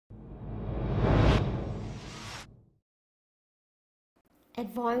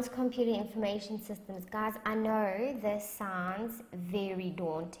Advanced computer information systems. Guys, I know this sounds very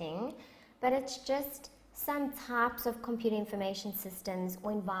daunting, but it's just some types of computer information systems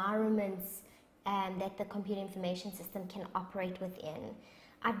or environments that the computer information system can operate within.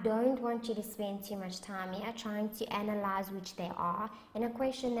 I don't want you to spend too much time here trying to analyze which they are. In a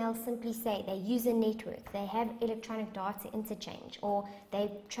question, they'll simply say they use a network, they have electronic data interchange, or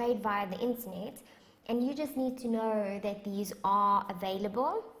they trade via the internet. And you just need to know that these are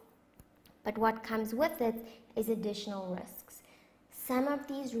available, but what comes with it is additional risks. Some of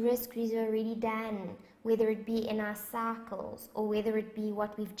these risks we've already done, whether it be in our cycles or whether it be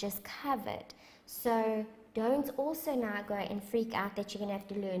what we've just covered. So don't also now go and freak out that you're going to have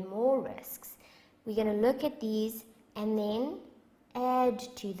to learn more risks. We're going to look at these and then add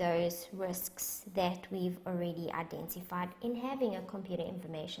to those risks that we've already identified in having a computer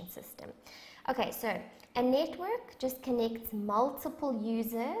information system. Okay, so a network just connects multiple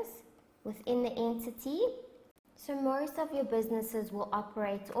users within the entity. So most of your businesses will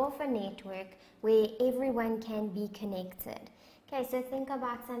operate off a network where everyone can be connected. Okay, so think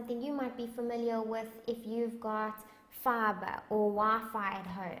about something you might be familiar with. If you've got fiber or Wi-Fi at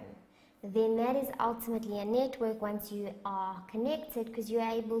home, then that is ultimately a network once you are connected, because you're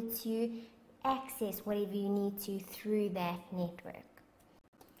able to access whatever you need to through that network.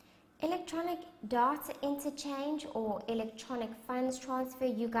 Electronic data interchange or electronic funds transfer,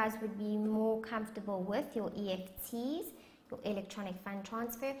 you guys would be more comfortable with your EFTs, your electronic fund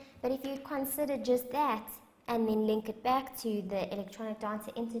transfer. But if you consider just that and then link it back to the electronic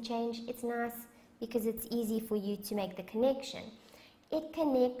data interchange, it's nice because it's easy for you to make the connection. It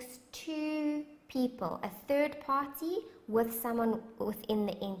connects two people, a third party, with someone within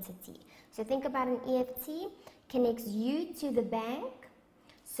the entity. So think about an EFT, connects you to the bank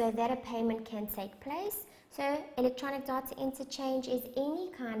so that a payment can take place. So electronic data interchange is any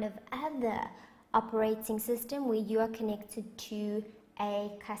kind of other operating system where you are connected to a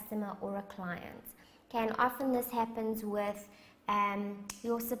customer or a client. Okay, and often this happens with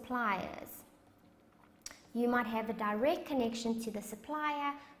your suppliers. You might have a direct connection to the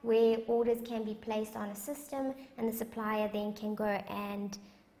supplier where orders can be placed on a system, and the supplier then can go and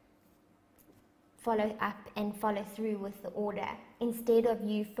follow up and follow through with the order. Instead of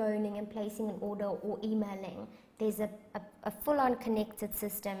you phoning and placing an order or emailing, there's a full-on connected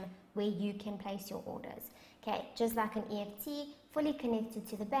system where you can place your orders. Okay, just like an EFT, fully connected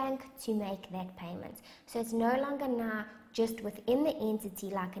to the bank to make that payment. So it's no longer now just within the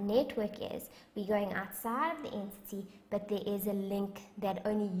entity like a network is. We're going outside of the entity, but there is a link that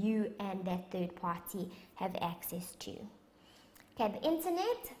only you and that third party have access to. Okay, the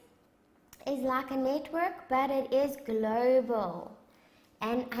internet is like a network, but it is global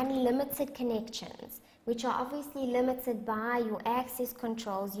and unlimited connections, which are obviously limited by your access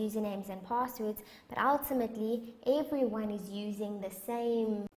controls, usernames and passwords, but ultimately everyone is using the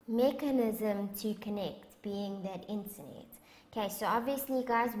same mechanism to connect, being that internet. Okay, so obviously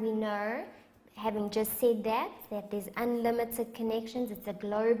guys, we know, having just said that there's unlimited connections, it's a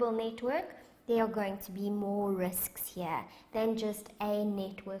global network. There are going to be more risks here than just a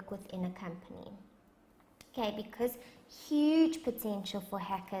network within a company. Okay, because huge potential for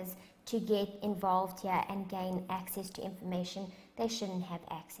hackers to get involved here and gain access to information they shouldn't have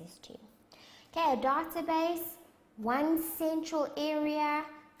access to. Okay, a database, one central area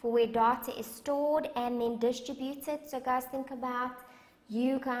for where data is stored and then distributed. So guys, think about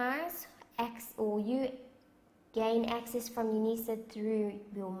you guys, you gain access from UNISA through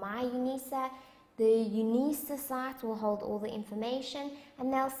your My UNISA. The UNISA site will hold all the information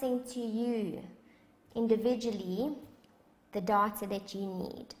and they'll send to you individually the data that you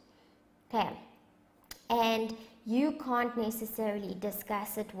need. Okay, and you can't necessarily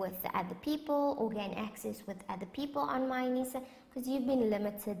discuss it with the other people or gain access with other people on My UNISA because you've been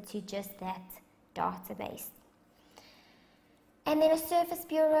limited to just that database. And then a service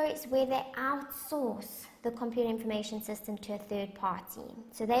bureau is where they outsource the computer information system to a third party.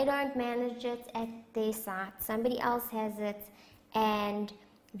 So they don't manage it at their site, somebody else has it, and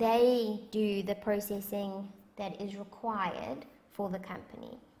they do the processing that is required for the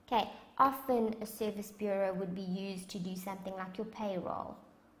company. Okay, often a service bureau would be used to do something like your payroll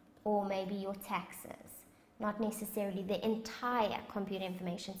or maybe your taxes, not necessarily the entire computer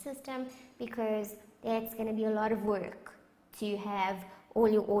information system, because that's going to be a lot of work to have all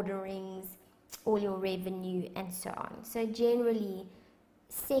your orderings, all your revenue and so on. So generally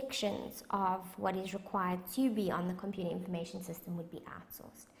sections of what is required to be on the computer information system would be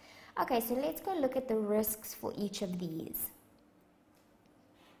outsourced. Okay, so let's go look at the risks for each of these.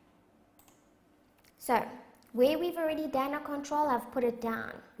 So Where we've already done a control, I've put it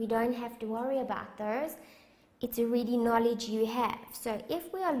down. We don't have to worry about those. It's already knowledge you have. So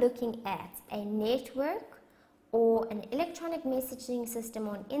if we are looking at a network or an electronic messaging system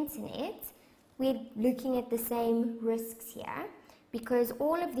on internet, we're looking at the same risks here, because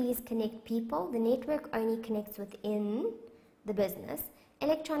all of these connect people. The network only connects within the business.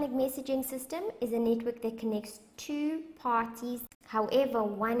 Electronic messaging system is a network that connects two parties. However,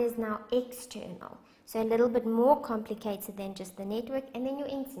 one is now external. So a little bit more complicated than just the network. And then your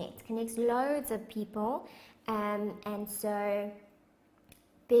internet connects loads of people. And so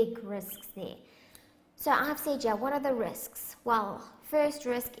big risks there. So I've said, yeah, what are the risks? Well, first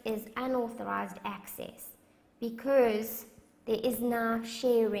risk is unauthorized access, because there is now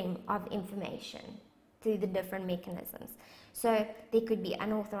sharing of information through the different mechanisms. So there could be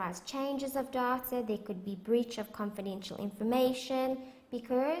unauthorized changes of data, there could be breach of confidential information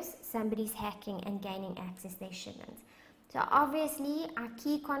because somebody's hacking and gaining access they shouldn't. So obviously our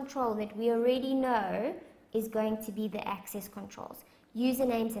key control that we already know is going to be the access controls,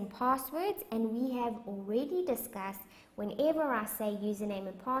 usernames and passwords, and we have already discussed whenever I say username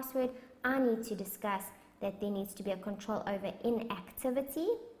and password, I need to discuss that there needs to be a control over inactivity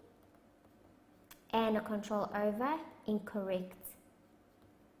and a control over incorrect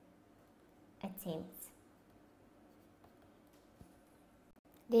attempts.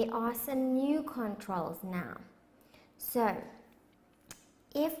 There are some new controls now. So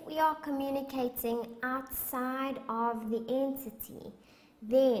if we are communicating outside of the entity,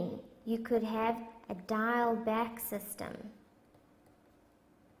 then you could have a dial back system.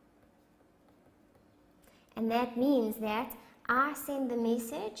 And that means that I send the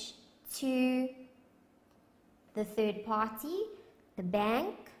message to the third party, the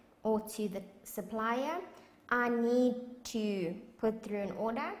bank, or to the supplier. I need to put through an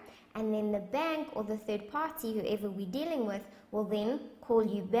order, and then the bank or the third party, whoever we're dealing with, will then call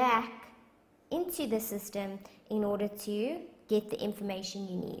you back into the system in order to get the information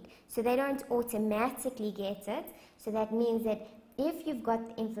you need. So they don't automatically get it. So that means that if you've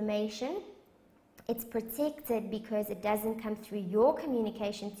got the information, it's protected because it doesn't come through your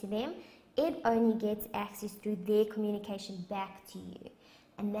communication to them. It only gets access through their communication back to you.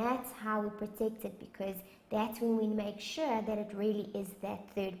 And that's how we protect it, because that's when we make sure that it really is that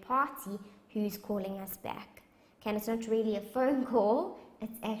third party who's calling us back. Okay, and it's not really a phone call,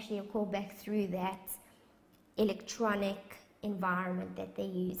 it's actually a call back through that electronic environment that they're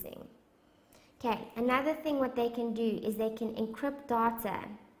using. Okay, another thing what they can do is they can encrypt data,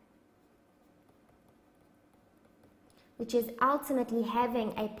 which is ultimately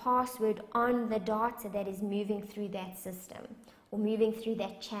having a password on the data that is moving through that system or moving through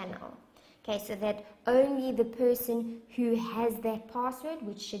that channel. Okay, so that only the person who has that password,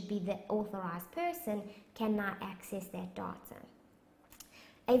 which should be the authorized person, can now access that data.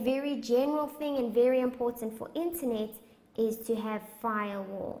 A very general thing and very important for internet is to have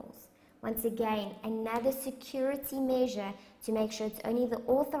firewalls. Once again, another security measure to make sure it's only the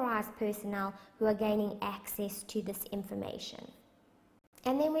authorized personnel who are gaining access to this information.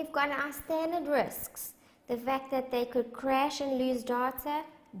 And then we've got our standard risks. The fact that they could crash and lose data,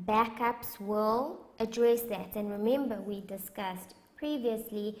 backups will address that. And remember, we discussed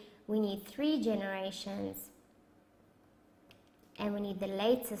previously, we need 3 generations and we need the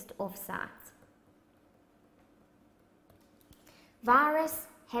latest offsite. Virus,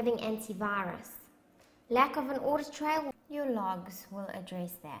 having antivirus. Lack of an audit trail, your logs will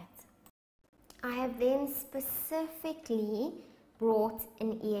address that. I have then specifically brought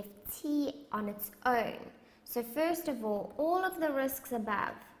an EFT on its own. So first of all of the risks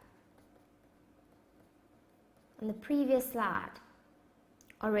above on the previous slide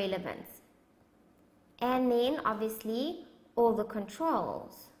are relevant. And then obviously all the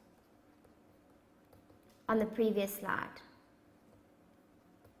controls on the previous slide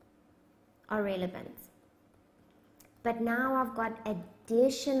are relevant. But now I've got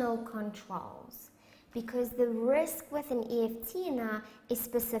additional controls, because the risk with an EFT now is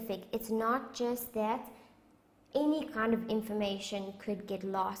specific. It's not just that any kind of information could get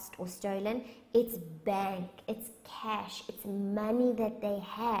lost or stolen. It's bank, it's cash, it's money that they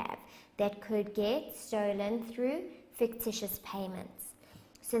have that could get stolen through fictitious payments.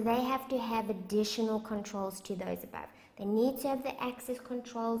 So they have to have additional controls to those above. They need to have the access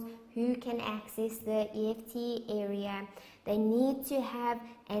controls, who can access the EFT area. They need to have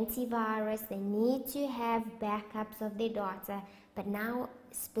antivirus. They need to have backups of their data. But now,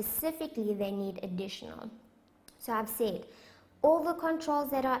 specifically, they need additional. So I've said, all the controls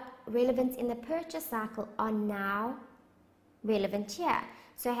that are relevant in the purchase cycle are now relevant here.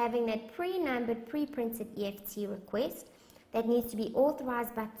 So having that pre-numbered, pre-printed EFT request that needs to be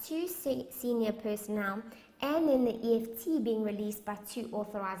authorized by 2 senior personnel, and then the EFT being released by 2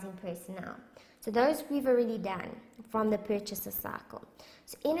 authorizing personnel. So those we've already done from the purchaser cycle.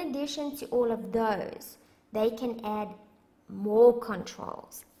 So in addition to all of those, they can add more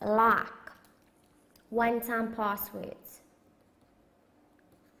controls like one-time passwords.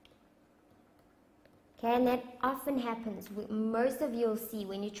 Okay, and that often happens. Most of you will see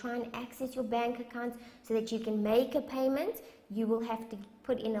when you try and access your bank account so that you can make a payment, you will have to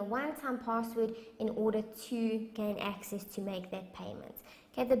put in a one-time password in order to gain access to make that payment.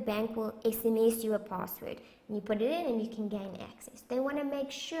 Okay, the bank will SMS you a password, and you put it in and you can gain access. They want to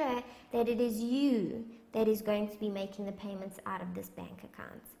make sure that it is you that is going to be making the payments out of this bank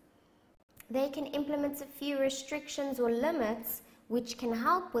account. They can implement a few restrictions or limits which can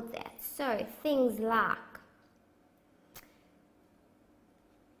help with that. So things like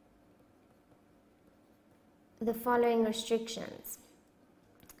the following restrictions.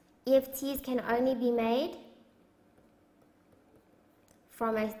 EFTs can only be made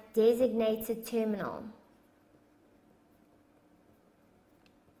from a designated terminal.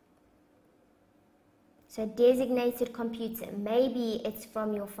 So designated computer, maybe it's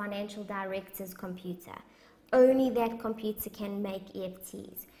from your financial director's computer. Only that computer can make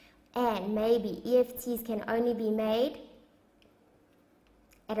EFTs. And maybe EFTs can only be made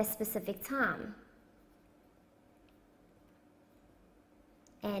at a specific time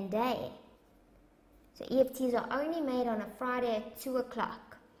and day. So EFTs are only made on a Friday at 2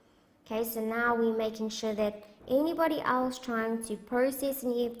 o'clock. Okay, so now we're making sure that anybody else trying to process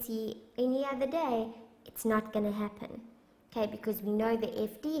an EFT any other day, it's not going to happen. Okay, because we know the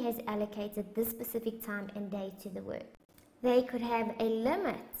FD has allocated this specific time and day to the work. They could have a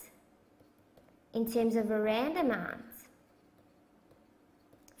limit in terms of a rand amount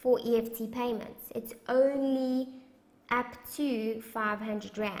for EFT payments. It's only up to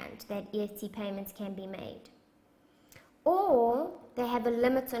 500 rand that EFT payments can be made. Or they have a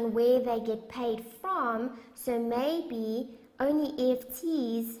limit on where they get paid from, so maybe only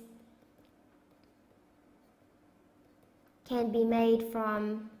EFTs can be made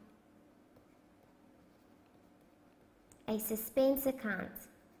from a suspense account.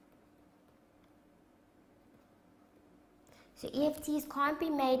 So EFTs can't be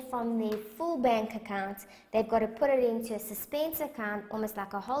made from their full bank account. They've got to put it into a suspense account, almost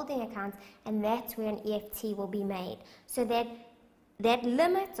like a holding account, and that's where an EFT will be made. So that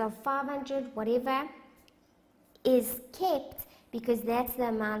limit of 500, whatever, is kept because that's the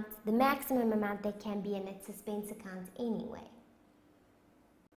amount, the maximum amount that can be in a suspense account anyway.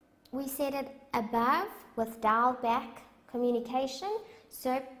 We set it above with dialed back communication,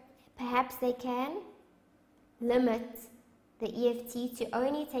 so perhaps they can limit the EFT to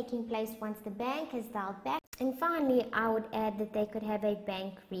only taking place once the bank has dialed back. And finally, I would add that they could have a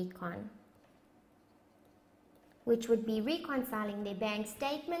bank recon, which would be reconciling their bank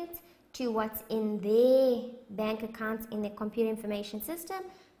statement to what's in their bank accounts in their computer information system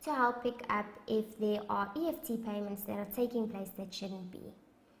to help pick up if there are EFT payments that are taking place that shouldn't be.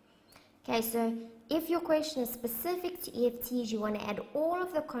 Okay, so if your question is specific to EFTs, you want to add all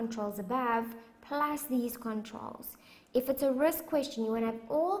of the controls above plus these controls. If it's a risk question, you want to have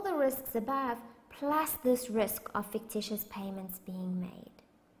all the risks above plus this risk of fictitious payments being made.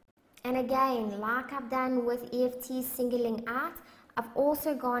 And again, like I've done with EFTs singling out, I've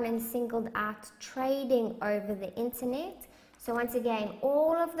also gone and singled out trading over the internet. So once again,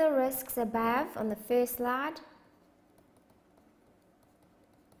 all of the risks above on the first slide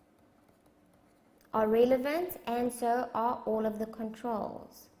are relevant, and so are all of the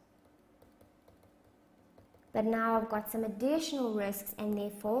controls. But now I've got some additional risks and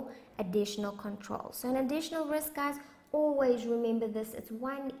therefore additional controls. So an additional risk, guys, always remember this, it's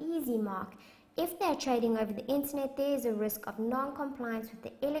one easy mark. If they're trading over the internet, there's a risk of non-compliance with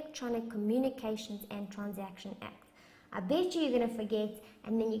the Electronic Communications and Transaction Act. I bet you're going to forget,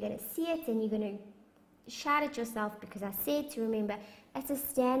 and then you're going to see it and you're going to shout at yourself because I said to remember, it's a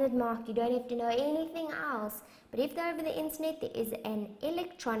standard mark, you don't have to know anything else. But if they're over the internet, there is an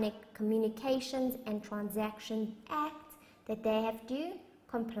Electronic Communications and Transaction Act that they have to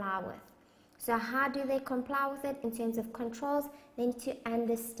comply with. So how do they comply with it in terms of controls? They need to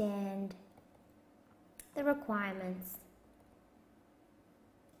understand the requirements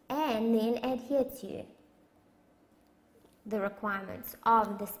and then adhere to the requirements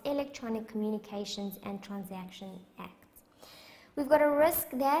of this Electronic Communications and Transaction Act. We've got a risk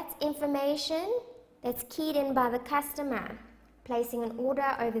that information that's keyed in by the customer placing an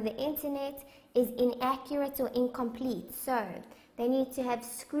order over the internet is inaccurate or incomplete. So they need to have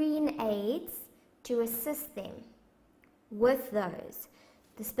screen aids to assist them with those.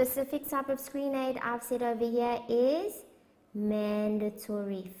 The specific type of screen aid I've said over here is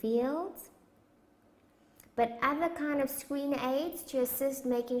mandatory fields. But other kind of screen aids to assist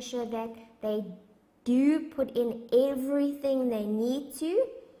making sure that they do put in everything they need to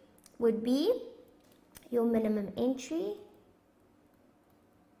would be your minimum entry,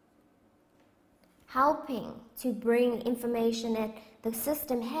 helping to bring information that the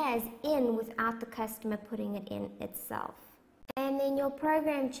system has in without the customer putting it in itself. And then your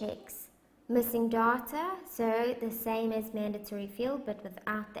program checks, missing data, so the same as mandatory field but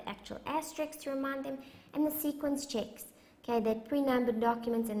without the actual asterisk to remind them, and the sequence checks, okay, that pre-numbered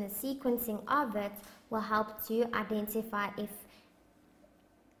documents and the sequencing of it will help to identify if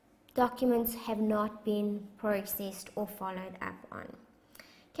documents have not been processed or followed up on.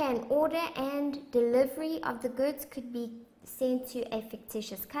 Okay, an order and delivery of the goods could be sent to a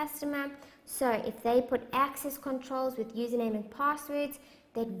fictitious customer. So if they put access controls with username and passwords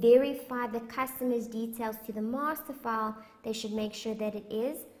that verify the customer's details to the master file, they should make sure that it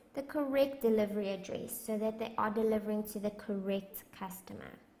is the correct delivery address so that they are delivering to the correct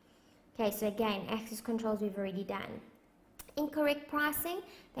customer. Okay, so again, access controls we've already done. Incorrect pricing,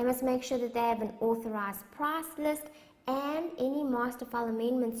 they must make sure that they have an authorized price list, and any master file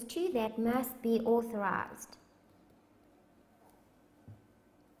amendments to that must be authorized.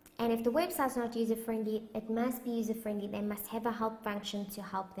 And if the website's not user-friendly, it must be user-friendly. They must have a help function to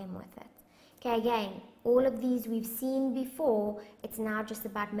help them with it. Okay, again, all of these we've seen before. It's now just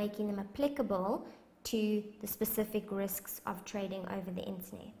about making them applicable to the specific risks of trading over the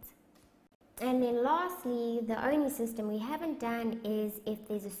internet. And then lastly, the only system we haven't done is if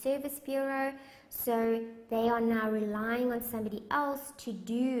there's a service bureau. So they are now relying on somebody else to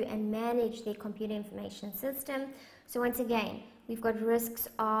do and manage their computer information system. So once again, we've got risks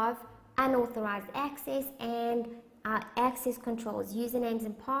of unauthorized access, and our access controls, usernames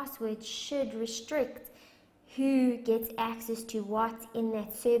and passwords should restrict who gets access to what in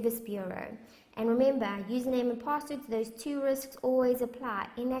that service bureau. And remember, username and passwords, those two risks always apply,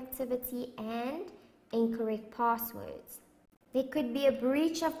 inactivity and incorrect passwords. There could be a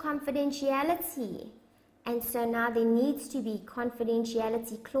breach of confidentiality, and so now there needs to be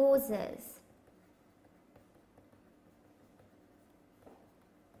confidentiality clauses.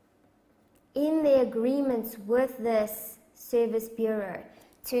 In the agreements with this service bureau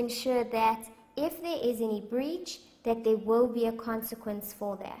to ensure that if there is any breach, that there will be a consequence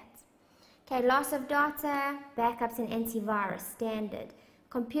for that. Okay, loss of data, backups and antivirus, standard.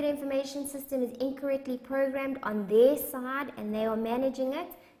 Computer information system is incorrectly programmed on their side and they are managing it.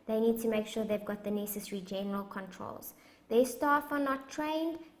 They need to make sure they've got the necessary general controls. Their staff are not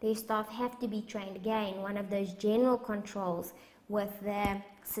trained, their staff have to be trained. Again, one of those general controls with the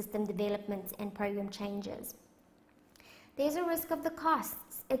system development and program changes. There's a risk of the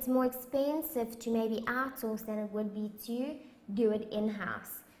costs. It's more expensive to maybe outsource than it would be to do it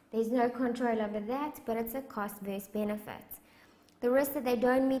in-house. There's no control over that, but it's a cost versus benefit. The risk that they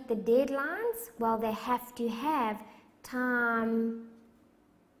don't meet the deadlines, well, they have to have time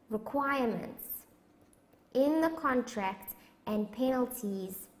requirements in the contract and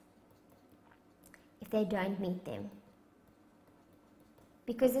penalties if they don't meet them.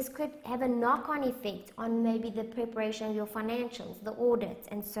 Because this could have a knock-on effect on maybe the preparation of your financials, the audit,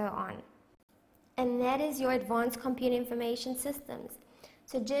 and so on. And that is your advanced computer information systems.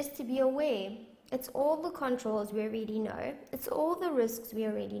 So just to be aware, it's all the controls we already know, it's all the risks we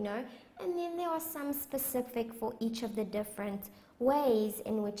already know, and then there are some specific for each of the different ways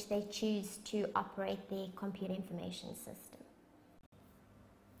in which they choose to operate their computer information system.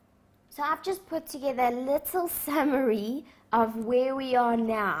 So I've just put together a little summary of where we are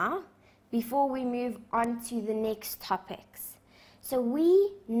now before we move on to the next topics. So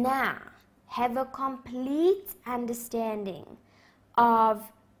we now have a complete understanding of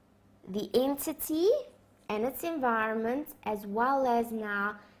the entity and its environment, as well as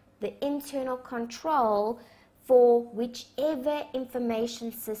now the internal control for whichever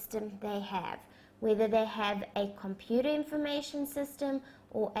information system they have, whether they have a computer information system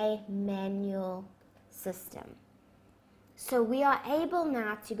or a manual system. So we are able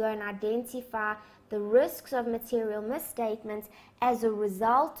now to go and identify the risks of material misstatements as a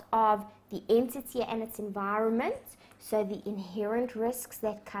result of the entity and its environment, so the inherent risks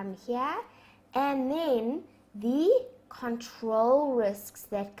that come here, and then the control risks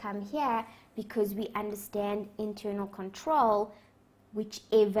that come here because we understand internal control,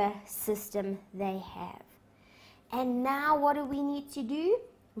 whichever system they have. And now what do we need to do?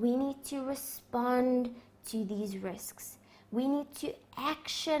 We need to respond to these risks. we need to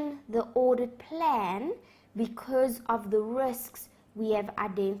action the audit plan because of the risks we have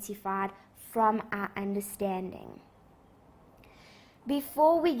identified from our understanding.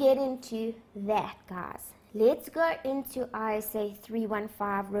 Before we get into that, guys, let's go into ISA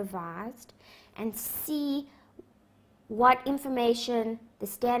 315 revised and see what information the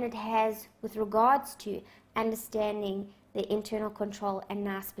standard has with regards to understanding the internal control and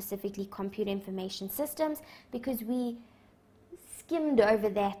now specifically computer information systems, because we skimmed over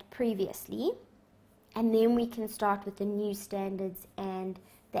that previously, and then we can start with the new standards and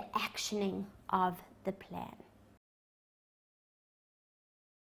the actioning of the plan.